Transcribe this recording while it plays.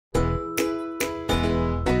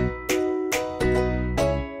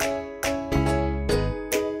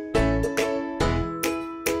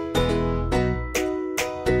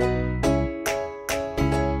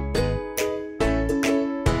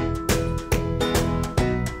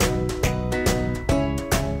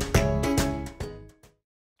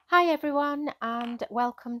Hi everyone and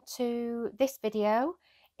welcome to this video.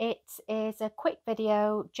 It is a quick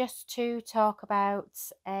video just to talk about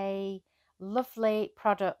a lovely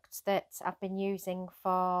product that I've been using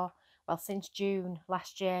for, well, since June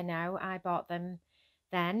last year now. I bought them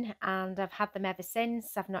then and I've had them ever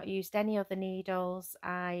since. I've not used any other needles.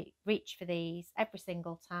 I reach for these every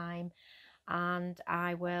single time and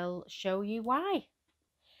I will show you why.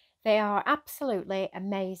 They are absolutely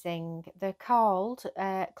amazing. They're called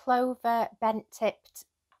Clover Bent-Tipped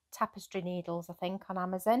Tapestry Needles, I think, on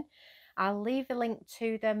Amazon. I'll leave a link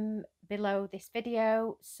to them below this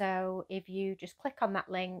video, so if you just click on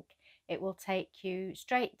that link, it will take you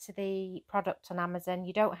straight to the product on Amazon.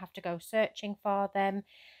 You don't have to go searching for them,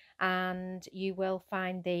 and you will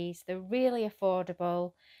find these. They're really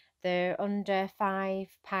affordable. They're under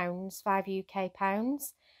 £5, 5 UK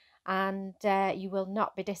pounds, and you will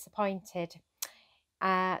not be disappointed.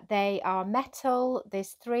 They are metal.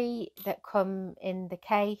 There's 3 that come in the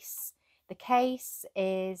case. The case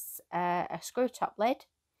is a screw top lid,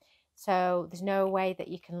 so there's no way that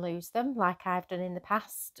you can lose them like I've done in the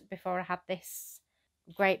past before I had this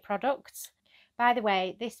great product. By the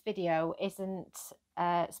way, this video isn't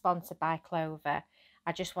sponsored by Clover.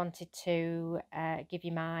 I just wanted to give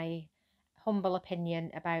you my humble opinion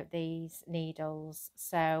about these needles.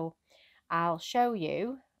 So I'll show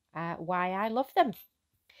you why I love them.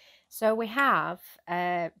 So we have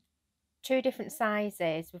 2 different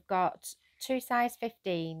sizes. We've got 2 size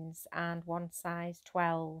 15s and 1 size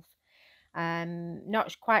 12.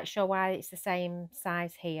 Not quite sure why it's the same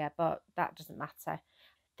size here, but that doesn't matter.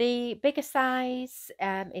 The bigger size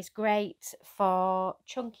is great for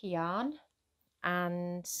chunky yarn,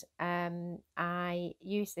 and I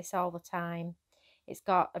use this all the time. It's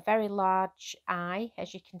got a very large eye,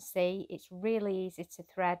 as you can see. It's really easy to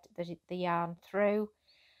thread the yarn through,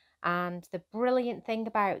 and the brilliant thing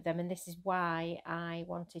about them, and this is why I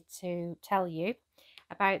wanted to tell you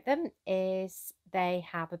about them, is they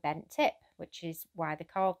have a bent tip, which is why they're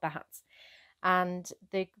called that. And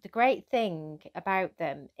the great thing about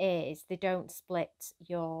them is they don't split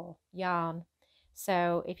your yarn.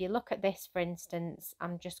 So if you look at this, for instance,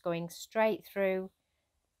 I'm just going straight through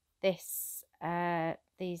this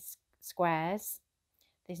these squares.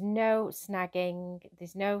 There's no snagging,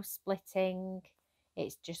 there's no splitting.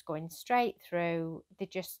 It's just going straight through. They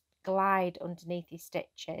just glide underneath these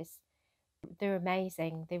stitches. They're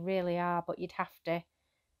amazing, they really are, but you'd have to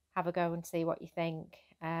have a go and see what you think.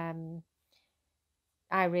 I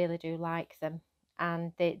really do like them,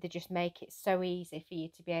 and they just make it so easy for you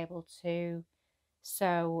to be able to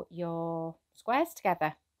sew your squares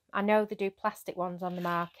together. I know they do plastic ones on the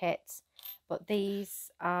market, but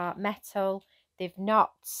these are metal. They've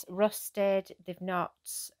not rusted, they've not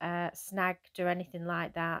snagged or anything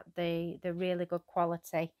like that. They're really good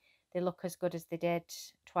quality. They look as good as they did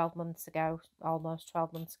 12 months ago, almost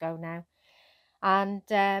 12 months ago now. And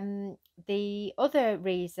the other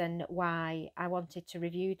reason why I wanted to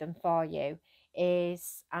review them for you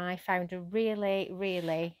is I found a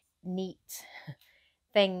really neat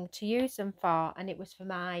thing to use them for, and it was for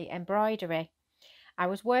my embroidery. I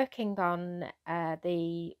was working on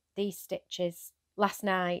these stitches last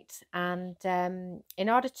night, and in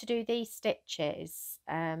order to do these stitches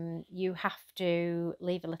you have to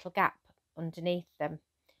leave a little gap underneath them.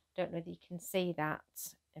 Don't know if you can see that.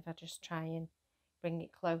 If I just try and bring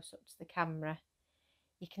it close up to the camera,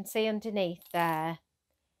 you can see underneath there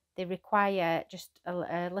they require just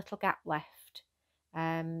a little gap left,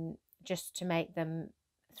 just to make them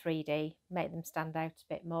 3D, make them stand out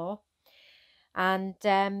a bit more. And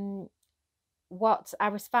what I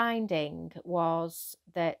was finding was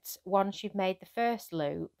that once you've made the first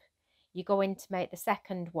loop, you go in to make the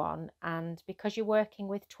second one, and because you're working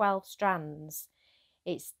with 12 strands,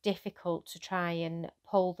 it's difficult to try and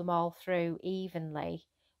pull them all through evenly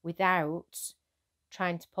without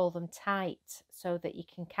trying to pull them tight so that you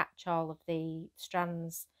can catch all of the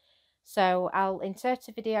strands. So I'll insert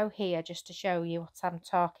a video here just to show you what I'm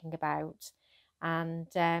talking about. And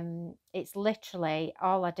it's literally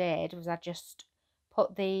all I did was I just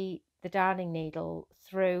put the darning needle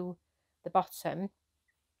through the bottom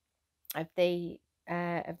of the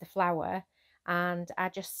flower, and I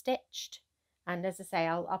just stitched. And as I say,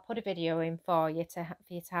 I'll put a video in for you to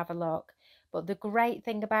have a look. But the great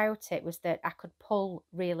thing about it was that I could pull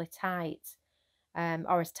really tight,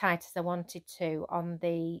 or as tight as I wanted to, on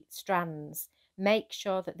the strands. Make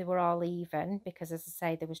sure that they were all even, because as I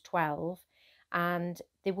say, there was 12, and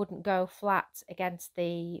they wouldn't go flat against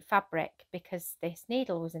the fabric because this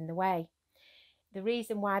needle was in the way. The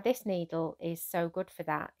reason why this needle is so good for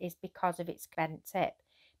that is because of its bent tip,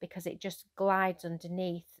 because it just glides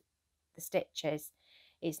underneath the stitches.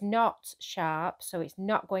 It's not sharp, so it's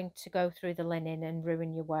not going to go through the linen and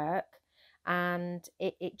ruin your work, and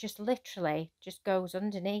it just literally just goes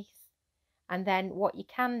underneath. And then what you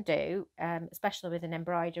can do, especially with an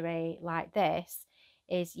embroidery like this,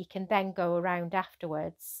 is you can then go around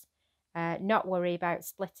afterwards, not worry about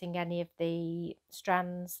splitting any of the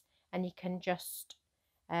strands, and you can just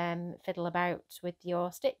fiddle about with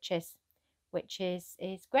your stitches, which is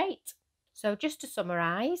great. So just to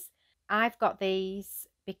summarise, I've got these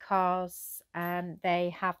because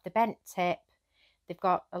they have the bent tip, they've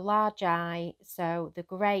got a large eye, so they're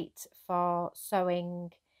great for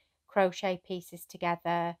sewing crochet pieces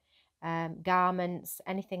together, garments,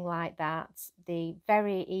 anything like that. They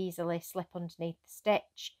very easily slip underneath the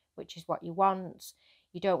stitch, which is what you want.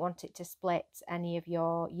 You don't want it to split any of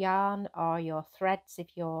your yarn or your threads if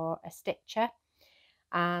you're a stitcher,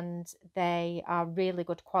 and they are really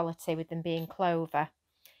good quality with them being Clover.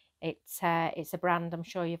 It's a brand I'm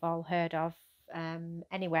sure you've all heard of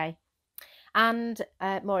anyway. And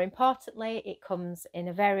more importantly, it comes in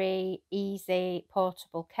a very easy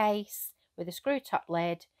portable case with a screw top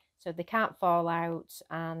lid, so they can't fall out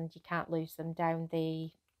and you can't lose them down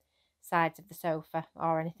the sides of the sofa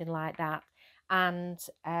or anything like that. And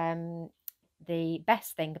the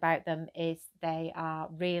best thing about them is they are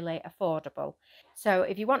really affordable. So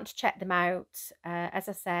if you want to check them out, as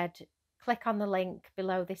I said, click on the link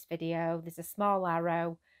below this video. There's a small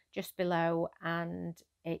arrow just below and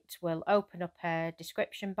it will open up a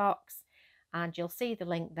description box and you'll see the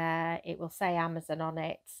link there. It will say Amazon on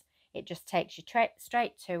it. It just takes you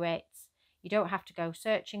straight to it. You don't have to go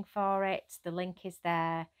searching for it. The link is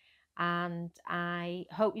there, and I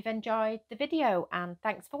hope you've enjoyed the video, and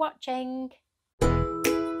thanks for watching.